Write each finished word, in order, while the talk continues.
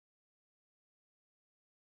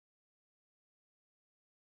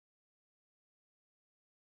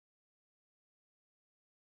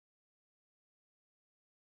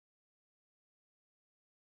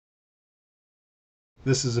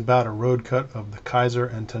This is about a road cut of the Kaiser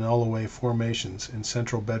and Tonoloway formations in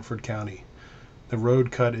central Bedford County. The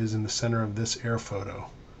road cut is in the center of this air photo,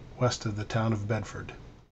 west of the town of Bedford.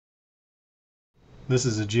 This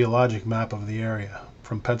is a geologic map of the area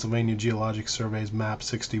from Pennsylvania Geologic Survey's map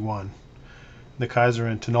 61. The Kaiser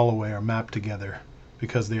and Tonoloway are mapped together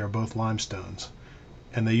because they are both limestones,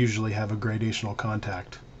 and they usually have a gradational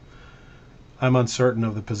contact. I'm uncertain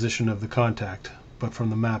of the position of the contact, but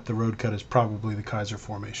from the map the road cut is probably the Kaiser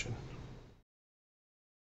Formation.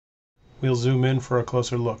 We'll zoom in for a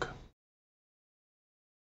closer look.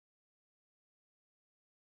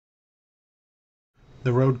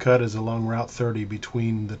 The road cut is along Route 30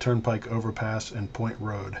 between the Turnpike Overpass and Point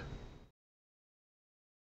Road.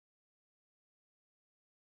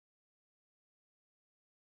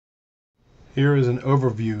 Here is an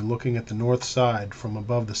overview looking at the north side from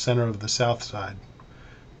above the center of the south side.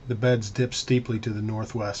 The beds dip steeply to the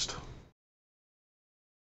northwest.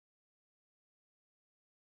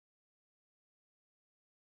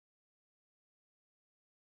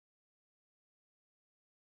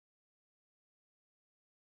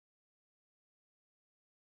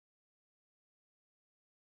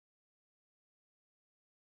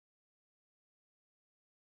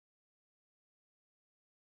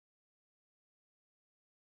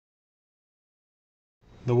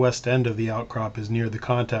 The west end of the outcrop is near the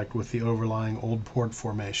contact with the overlying Old Port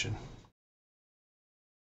Formation.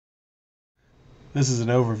 This is an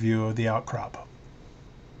overview of the outcrop.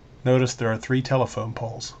 Notice there are 3 telephone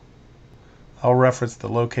poles. I'll reference the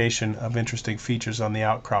location of interesting features on the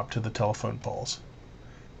outcrop to the telephone poles.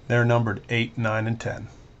 They're numbered 8, 9, and 10.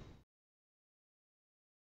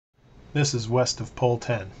 This is west of pole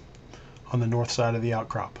 10, on the north side of the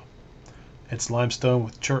outcrop. It's limestone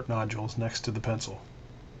with chert nodules next to the pencil.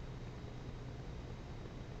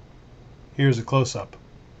 Here's a close-up.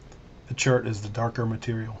 The chert is the darker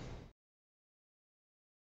material.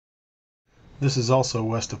 This is also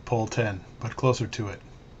west of pole 10, but closer to it.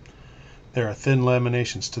 There are thin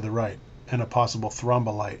laminations to the right, and a possible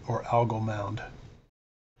thrombolite or algal mound.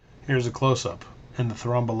 Here's a close-up, and the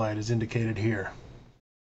thrombolite is indicated here.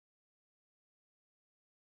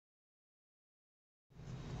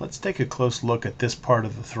 Let's take a close look at this part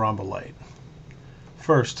of the thrombolite.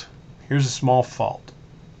 First, here's a small fault,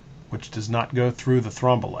 which does not go through the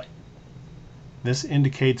thrombolite. This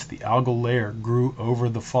indicates the algal layer grew over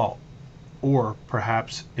the fault, or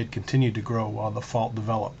perhaps it continued to grow while the fault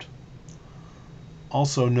developed.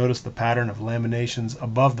 Also notice the pattern of laminations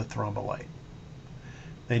above the thrombolite.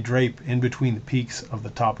 They drape in between the peaks of the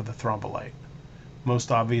top of the thrombolite, most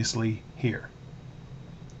obviously here.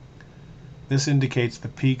 This indicates the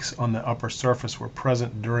peaks on the upper surface were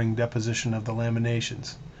present during deposition of the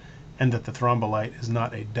laminations, and that the thrombolite is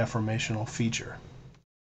not a deformational feature.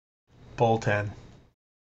 Pole 10.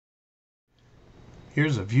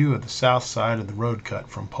 Here's a view of the south side of the road cut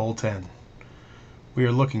from pole 10. We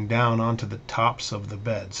are looking down onto the tops of the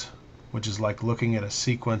beds, which is like looking at a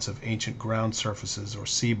sequence of ancient ground surfaces or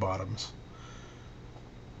sea bottoms.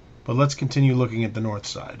 But let's continue looking at the north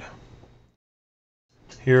side.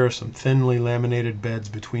 Here are some thinly laminated beds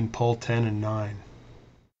between pole 10 and 9.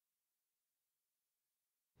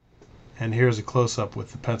 And here's a close-up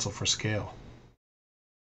with the pencil for scale.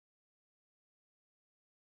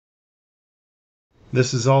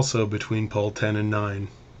 This is also between pole 10 and 9.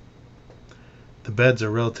 The beds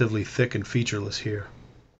are relatively thick and featureless here.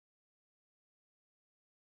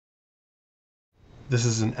 This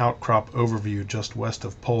is an outcrop overview just west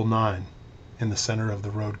of pole 9, in the center of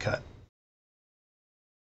the road cut.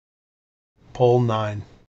 Pole 9.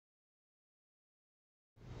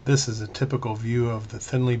 This is a typical view of the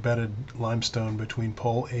thinly bedded limestone between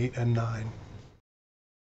pole 8 and 9.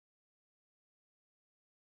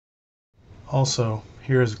 Also,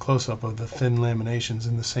 here is a close-up of the thin laminations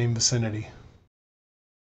in the same vicinity.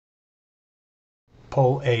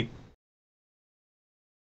 Pole 8.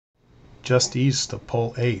 Just east of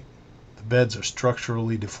pole 8, the beds are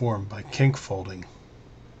structurally deformed by kink folding.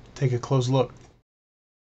 Take a close look.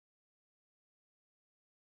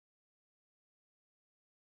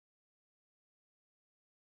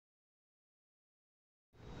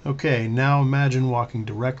 Okay, now imagine walking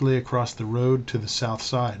directly across the road to the south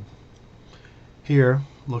side. Here,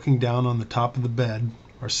 looking down on the top of the bed,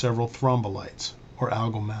 are several thrombolites, or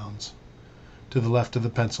algal mounds, to the left of the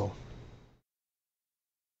pencil.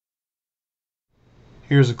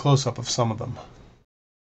 Here's a close-up of some of them.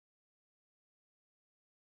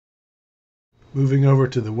 Moving over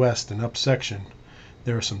to the west and up section,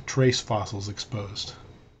 there are some trace fossils exposed.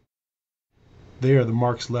 They are the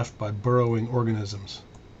marks left by burrowing organisms,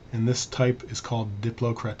 and this type is called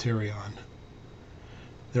Diplocraterion.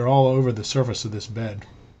 They're all over the surface of this bed.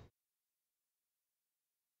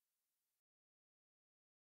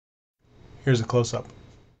 Here's a close-up.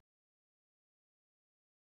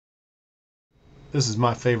 This is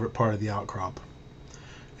my favorite part of the outcrop.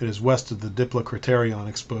 It is west of the Diplocraterion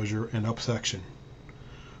exposure and upsection.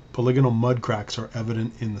 Polygonal mud cracks are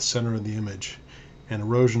evident in the center of the image, and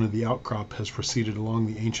erosion of the outcrop has proceeded along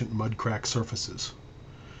the ancient mud crack surfaces.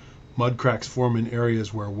 Mud cracks form in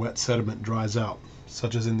areas where wet sediment dries out,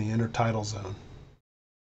 such as in the intertidal zone.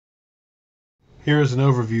 Here is an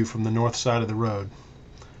overview from the north side of the road.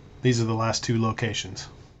 These are the last two locations.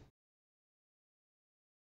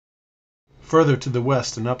 Further to the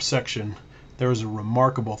west and up section, there is a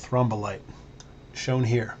remarkable thrombolite, shown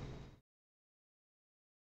here.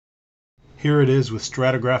 Here it is with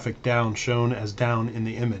stratigraphic down shown as down in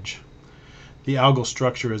the image. The algal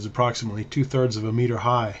structure is approximately 2/3 of a meter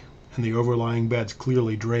high, and the overlying beds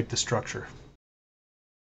clearly drape the structure.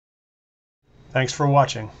 Thanks for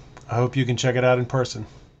watching. I hope you can check it out in person.